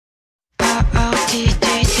OOTD,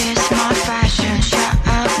 this my fashion. Shut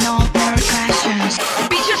up, no more questions.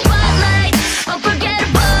 Beat your spotlight,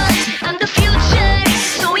 unforgettable. I'm the future,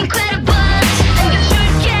 so incredible.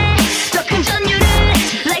 안겨줄게, 더 큰 전율을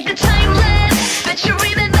like the time-lapse. Bet you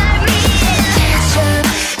remember me.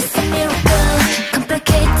 It's a miracle,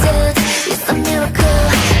 complicated. It's a miracle,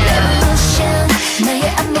 revolution. 나의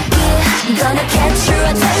안목이 gonna catch your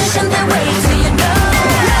attention. Then wait till you know.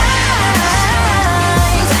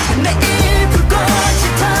 매일 불꽃이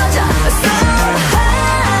터져 so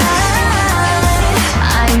high.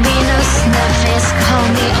 I'm Venus, Nephthys, call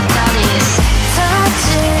me Outta. 타지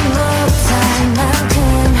못할 만큼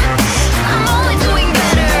I'm only doing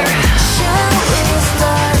better. Shall we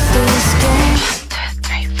start this game? 1, 2,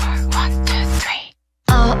 3, 1, 2, 3.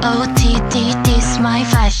 OOTD, this my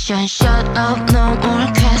fashion. Shut up, no more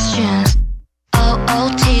questions.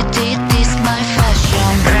 OOTD, this my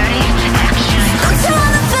fashion. Ready, action. Don't you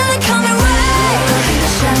wanna feel it coming right? Look at the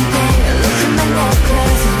champagne, look at my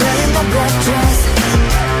necklace, wearing my black dress.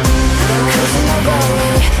 Cruising my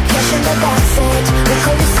rollie, cash in the backseat. We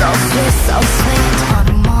call you so sweet, so sweet.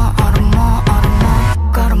 Autumn,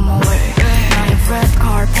 got 'em away. Now your red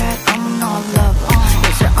carpet, I'm not love.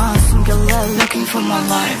 이제 숨길래 looking for my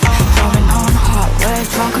life. Driving on a highway,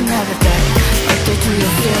 drunk on every day. But do you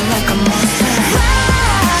feel like a monster?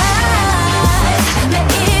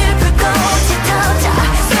 매일 불꽃이 터져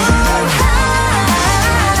so high.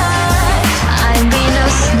 I'm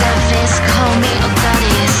Venus, Nephthys, call me Outta.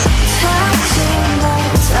 타지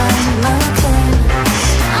못할 만큼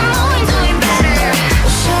I'm only doing better.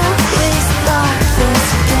 Shall we start this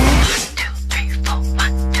game? 1, 2, 3,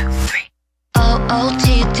 1, 2, 3.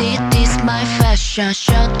 OOTD, this my fashion.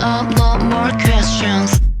 Shut up, no more questions.